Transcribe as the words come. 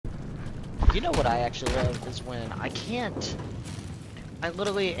You know what I actually love is when I can't. I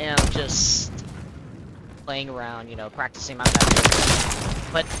literally am just playing around, you know, practicing my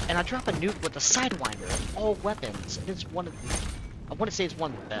methods. And I drop a nuke with a Sidewinder of all weapons. It is one of the, I want to say it's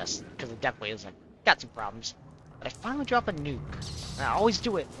one of the best, because it definitely isn't. Got some problems. But I finally drop a nuke. And I always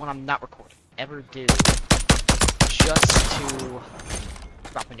do it when I'm not recording. Ever do. Just to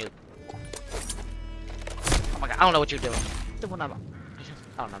drop a nuke. Oh my god, I don't know what you're doing. The one I'm, I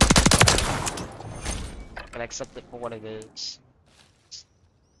don't know. But I accept it for what it is.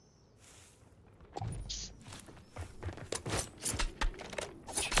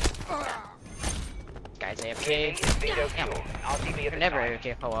 Guy's AFK. Damn. You're never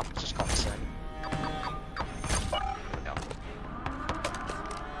AFK. Oh well, just call this in. No.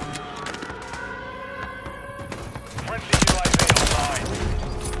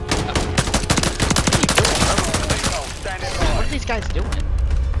 What are these guys doing?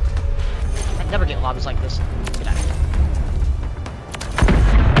 I never get lobbies like this. Get out of here.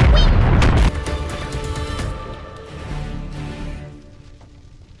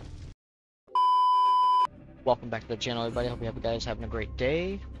 Welcome back to the channel, everybody. Hope you guys having a great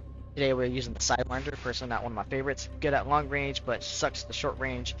day. Today we're using the Sidewinder. Personally, not one of my favorites. Good at long range, but sucks the short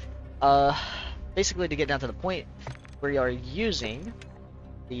range. Basically, to get down to the point, we are using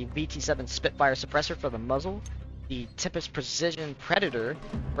the VT7 Spitfire suppressor for the muzzle, the Tempest Precision Predator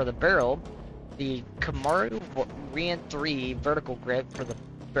for the barrel, the Kamaru Rian 3 vertical grip for the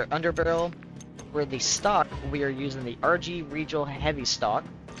underbarrel. For the stock, we are using the RG Regal Heavy stock,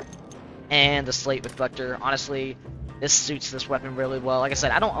 and the slate reflector. Honestly, this suits this weapon really well. Like I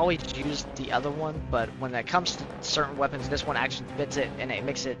said, I don't always use the other one, but when it comes to certain weapons, this one actually fits it, and it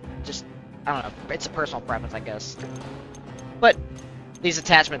makes it just, I don't know, it's a personal preference, I guess. But these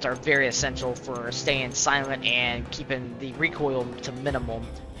attachments are very essential for staying silent and keeping the recoil to minimum.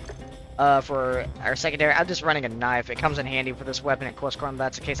 For our secondary, I'm just running a knife. It comes in handy for this weapon at close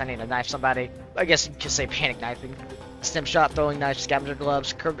combat in case I need to knife somebody. I guess you could say panic knifing. Stem shot, throwing knife, scavenger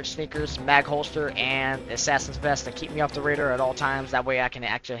gloves, curved sneakers, mag holster, and assassin's vest to keep me off the radar at all times. That way I can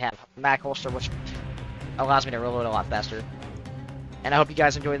actually have mag holster, which allows me to reload a lot faster. And I hope you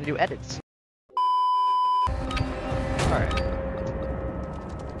guys enjoy the new edits. Alright.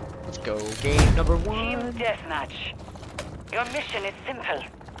 Let's go. Game number 1. Team deathmatch. Your mission is simple.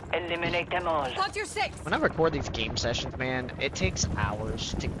 Eliminate them all. What's your six? When I record these game sessions, man, it takes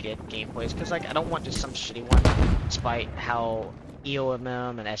hours to get gameplays, because like I don't want just some shitty one, despite how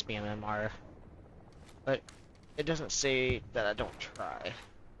EOMM and SBMM are. But it doesn't say that I don't try.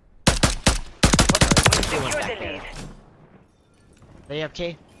 What are you doing back there? They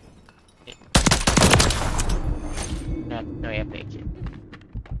AFK? No AFK.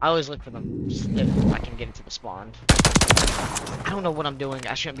 I always look for them if I can get into the spawn. I don't know what I'm doing.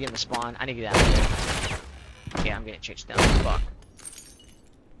 I shouldn't be in the spawn. I need to get out of here. Yeah, I'm getting chased down. Fuck.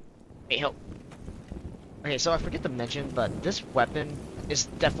 Hey, help. Okay, so I forget to mention, but this weapon is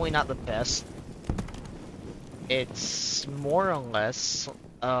definitely not the best. It's more or less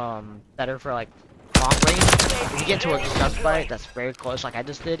better for like long range. If you get to a gunfight that's very close, like I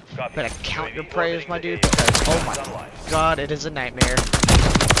just did, but count your prayers, my dude, because oh my god, it is a nightmare.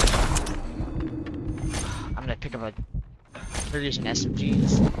 I'm gonna pick up a. They're using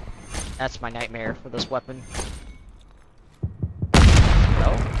SMGs. That's my nightmare for this weapon.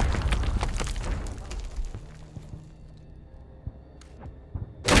 No.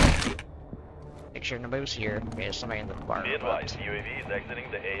 Make sure nobody was here. Okay, there's somebody in the bar. Be advised, UAV is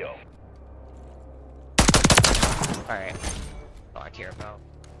exiting the AO. Alright. All I care about.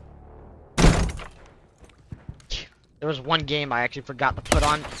 There was one game I actually forgot to put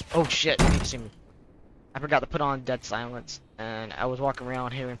on. Oh shit, you need to see me. I forgot to put on dead silence, and I was walking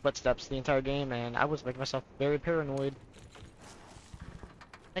around hearing footsteps the entire game, and I was making myself very paranoid.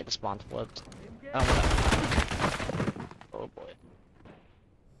 I think the spawn flipped. Oh boy.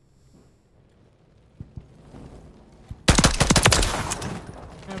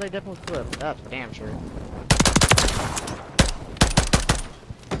 Yeah, they definitely flipped. That's for damn sure.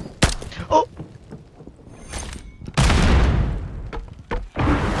 Oh!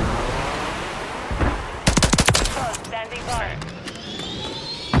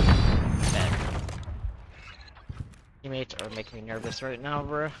 Teammates are making me nervous right now,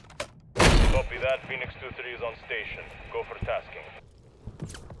 bro. Copy that. Phoenix 2-3 is on station. Go for tasking.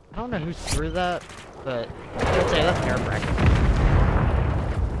 I don't know who threw that, but I'd say that's nerve-wracking.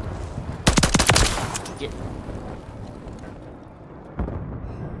 Get.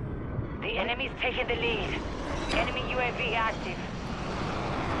 The enemy's taking the lead. Enemy UAV active.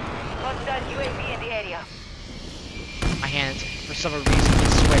 Hostile UAV in the area. My hands for some reason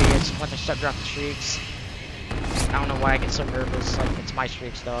get sweaty when I start dropping streaks. I don't know why I get so nervous. Like, it's my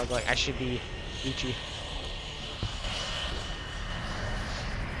streaks, dog. Like, I should be Gucci.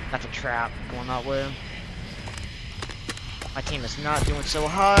 That's a trap going that way. My team is not doing so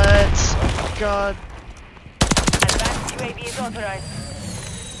hot. Oh my god. Advanced UAV is authorized.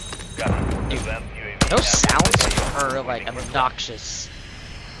 Dude, those sounds are like obnoxious.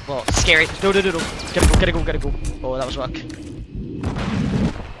 Well, scary. No. Gotta go. Oh, that was luck.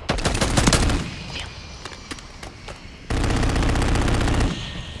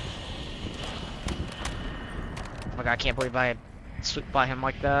 Oh my god, I can't believe I swooped by him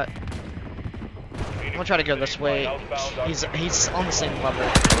like that. I'm gonna try to go this way. He's on the same level.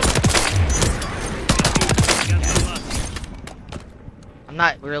 I'm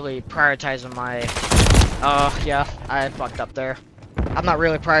not really prioritizing my... Oh, yeah, I fucked up there. I'm not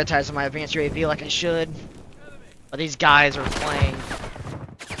really prioritizing my advanced UAV like I should. But these guys are playing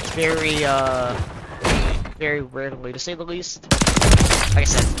very weirdly, to say the least. Like I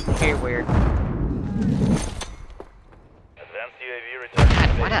said, very weird. God,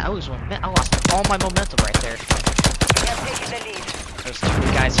 why did I lose momentum? I lost all my momentum right there. We have taken the lead. There's 2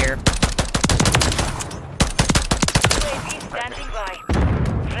 guys here. UAV standing by.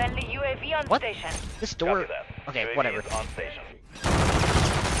 Friendly UAV on What? station. This door... Okay, whatever.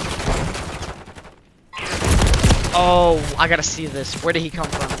 Oh, I gotta see this. Where did he come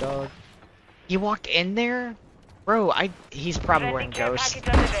from, dog? He walked in there? Bro, he's probably Friendly wearing care ghosts.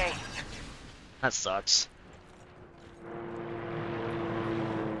 package on the way. That sucks.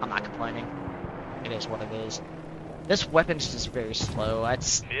 I'm not complaining. It is what it is. This weapon's just very slow. I'm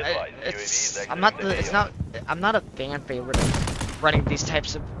not a fan favorite of running these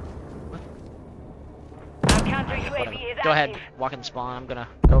types of... Our counter UAV Whatever. is Go ahead, active. walk in the spawn. I'm gonna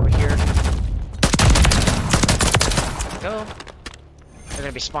go over here. Go. They're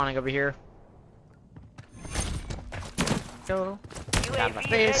gonna be spawning over here. Go. Get out of my UAV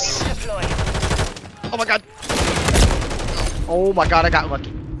face. ready to deploy. Oh my god. Oh my god, I got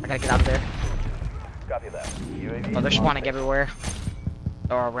lucky. I gotta get out of there. Copy that. Oh, they're spawning everywhere.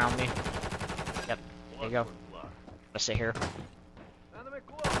 Or around me. Yep. There you go. Let's sit here.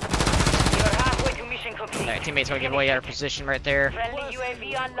 You're halfway to mission complete. Alright, teammates gonna give away our position right there. Friendly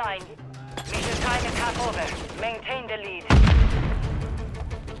UAV online. Mission time is half over. Maintain the lead.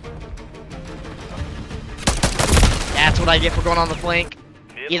 That's what I get for going on the flank.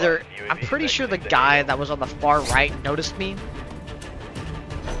 Either, I'm pretty sure the guy that was on the far right noticed me.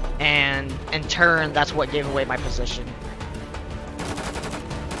 And in turn, that's what gave away my position.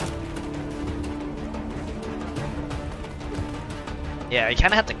 Yeah, you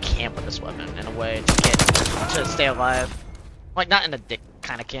kind of have to camp with this weapon in a way to stay alive. Like, not in a dick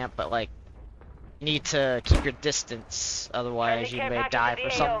kind of camp, but like, you need to keep your distance, otherwise you may die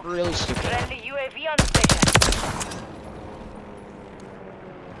for something really stupid. Friendly UAV on station.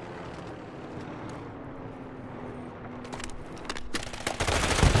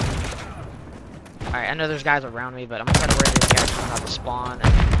 Alright, I know there's guys around me, but I'm gonna try to worry these guys coming out of the spawn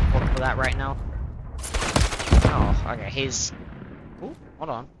and look for that right now. Oh, okay, he's... Ooh, hold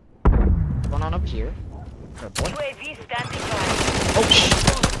on. What's going on over here? Good boy. UAV standing by. Oh,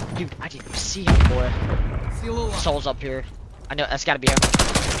 shit! Dude, I didn't even see him, boy. Soul's up here. I know, that's gotta be him.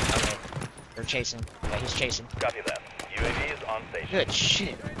 Okay. They're chasing. Yeah, he's chasing. Copy that. UAV is on station. Good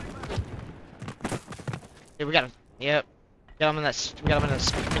shit. Dude, we got him. Yep. Got him in that. We got him in a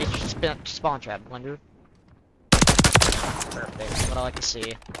spawn trap, Blender. Perfect. That's what I like to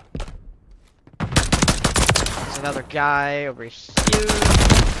see. There's another guy over here.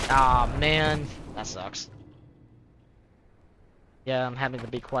 Aw, man. That sucks. Yeah, I'm having to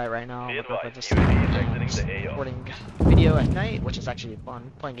be quiet right now. I'm just recording video at night, which is actually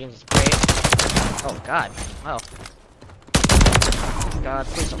fun. Playing games is great. Oh, God. Oh. God,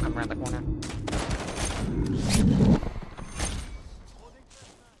 please don't come around the corner.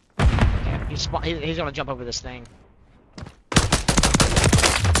 He's gonna jump over this thing.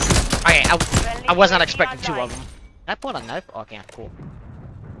 Okay, I was not expecting 2 of them. Can I pull out a knife? Oh, okay, cool.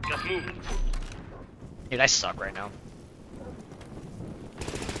 Dude, I suck right now.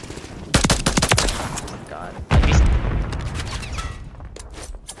 Oh my god.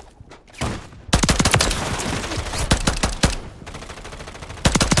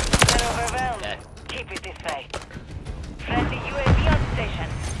 They're overwhelmed. Yeah. Keep it this way. Friendly UAV on station.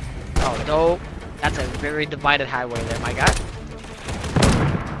 Oh no, that's a very divided highway there, my guy.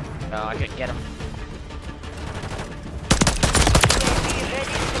 Oh, I couldn't get him. UAV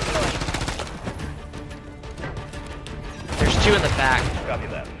ready to deploy. There's 2 in the back. Copy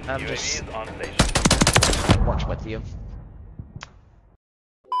that. I'm UAV just is on station. works with you.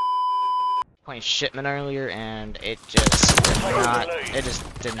 playing shipment earlier, and it just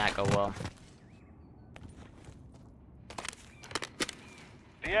did not go well.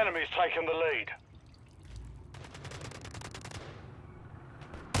 The enemy's taken the lead.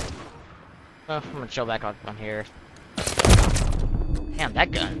 I'm gonna chill back on here. Damn,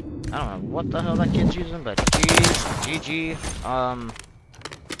 that gun. I don't know what the hell that kid's using, but jeez, GG.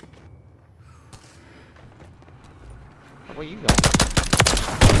 Where you going?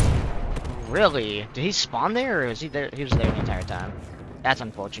 Really? Did he spawn there, or is he there? He was there the entire time. That's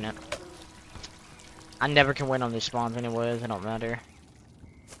unfortunate. I never can win on these spawns anyways, it don't matter.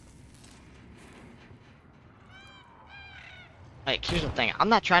 Like, here's the thing, I'm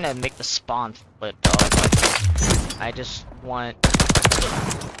not trying to make the spawn flip, dog. Like, I just want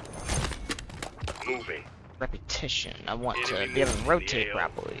repetition. I want to be able to rotate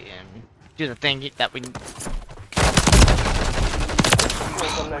properly and do the thing that we...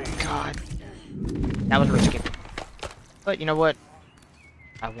 Oh my god. That was risky. But you know what?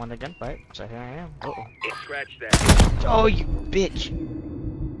 I won the gunfight, so here I am. Uh-oh. Scratch that. Oh, you bitch!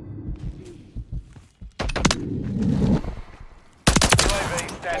 UAV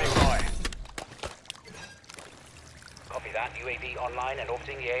standing by. Copy that. UAV online and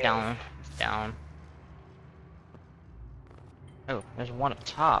orbiting the AO. Down. Down. Oh, there's one up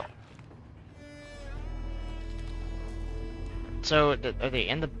top. So, are they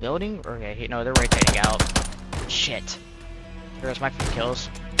in the building? Or, okay, no, they're rotating out. Shit. There's my few kills.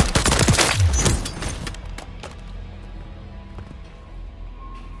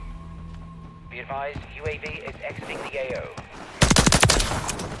 Be advised, UAV is exiting the AO.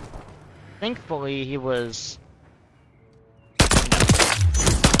 Thankfully, he was...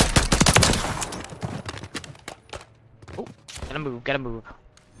 Oh, gotta move.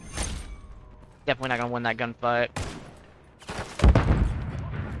 Definitely not gonna win that gunfight.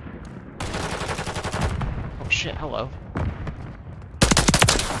 Oh shit, hello.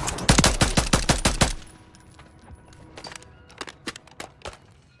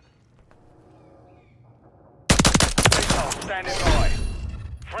 Missile standing by.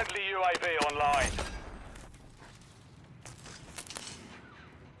 Friendly UAV online.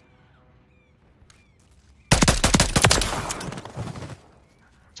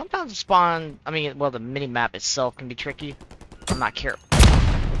 Sometimes the spawn, well, the mini-map itself can be tricky. I'm not care.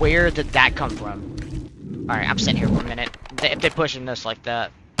 Where did that come from? Alright, I'm sitting here for a minute. If they're pushing this like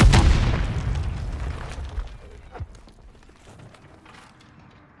that.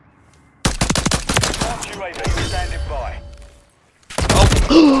 UAV standing by.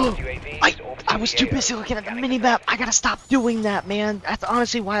 Oh! I was too busy looking at the mini-map. I gotta stop doing that, man. That's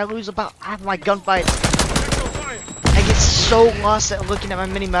honestly why I lose about half my gunfight. I get so lost at looking at my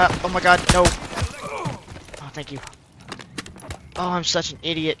mini-map. Oh my god, no. Oh, thank you. Oh, I'm such an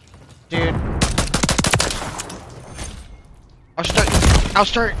idiot. Dude. I'll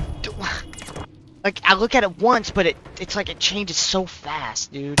start. Like, I look at it once, but it's like it changes so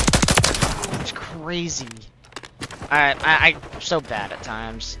fast, dude. It's crazy. I'm so bad at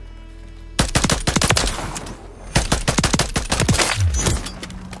times.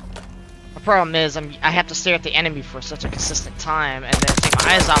 The problem is, I have to stare at the enemy for such a consistent time, and then take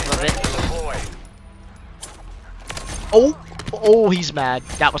my eyes off of it. Oh, he's mad.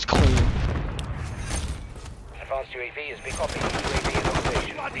 That was clean. Advanced UAV is big copy. UAV is on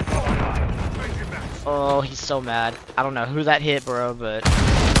station. Oh, he's so mad. I don't know who that hit, bro, but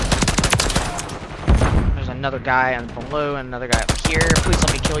there's another guy on below and another guy up here. Please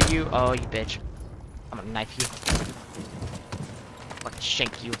let me kill you. Oh, you bitch. I'm gonna knife you. I'm gonna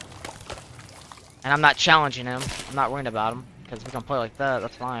shank you. And I'm not challenging him. I'm not worried about him. Because we're gonna play like that.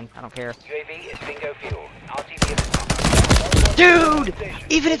 That's fine. I don't care. UAV is bingo fuel. RTV is... Dude!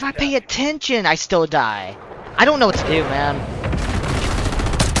 Even if I pay attention, I still die. I don't know what to do, man.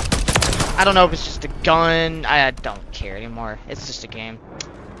 I don't know if it's just a gun. I don't care anymore. It's just a game.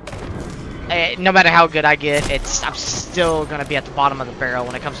 No matter how good I get, I'm still gonna be at the bottom of the barrel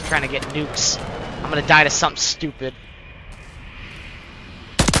when it comes to trying to get nukes. I'm gonna die to something stupid.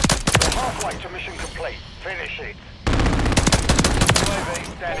 You're halfway to mission complete. Finish it. UAV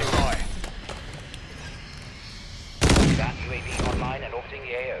standing by. That UAV online and orbiting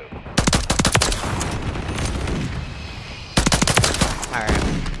the AO. Alright.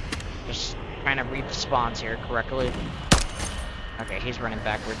 Just trying to read the spawns here correctly. Okay, he's running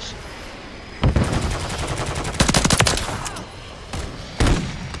backwards.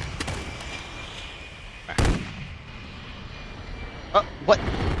 Oh, what?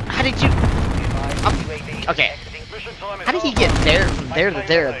 How did you... Okay. How did he get there from there to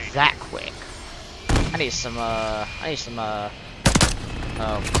there that quick? I need some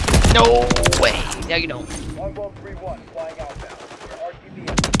Oh. No way! Yeah, you don't. Longbow 3-1, flying outbound. Your RTB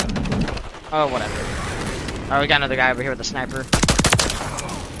is Oh, whatever. Oh, we got another guy over here with a sniper.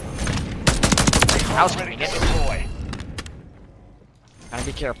 House ready getting to it. deploy. Gotta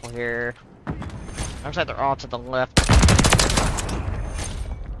be careful here. Looks like they're all to the left.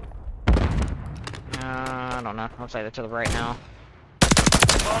 I don't know. Looks like they're to the right now.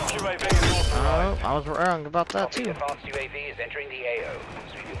 Advanced UAV is Oh, authorized. I was wrong about that Copy, too. advanced UAV is entering the AO.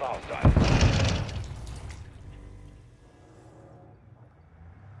 Sweet hostile.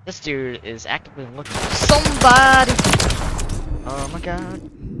 This dude is actively looking for somebody. Oh my god.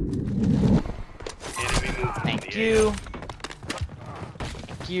 Enemy movement in Thank the you.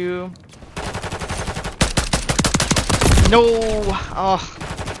 Thank you. No. Oh.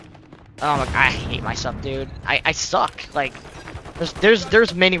 Oh my. I hate myself, dude. I suck. Like,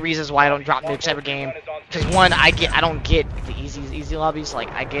 there's many reasons why I don't drop nukes every game. Cause one, I don't get the easy lobbies. Like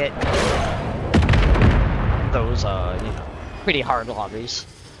I get those you know, pretty hard lobbies.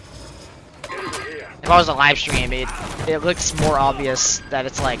 If I was a live stream, it looks more obvious that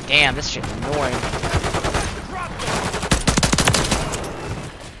it's like, damn, this shit's annoying.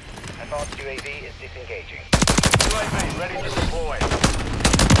 Advanced UAV is disengaging. UAV ready to deploy.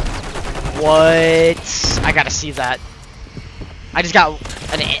 What? I gotta see that. I just got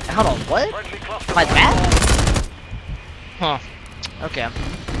an. Hold on, what? Friendly cluster. Like that? Huh. Okay.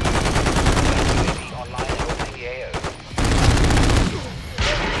 UAV online and opening the AO.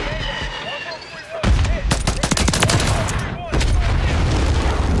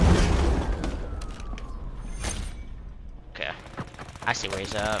 Okay. I see where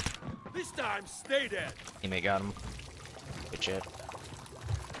he's at. This time, stay dead. Teammate got him. Good shit.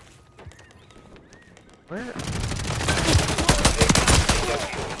 Where?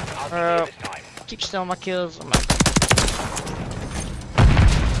 This time. Keep stealing my kills. I'm not...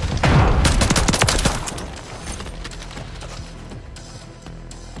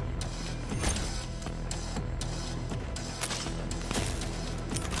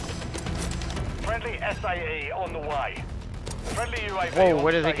 Friendly SAE on the way. Friendly UAV. Whoa, on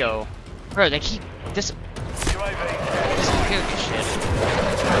where did they station. go? Bro, they keep UAV. disappearing and shit.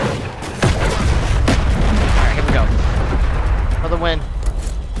 Alright, here we go. For the win.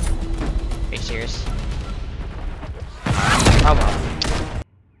 Are you serious? Oh well.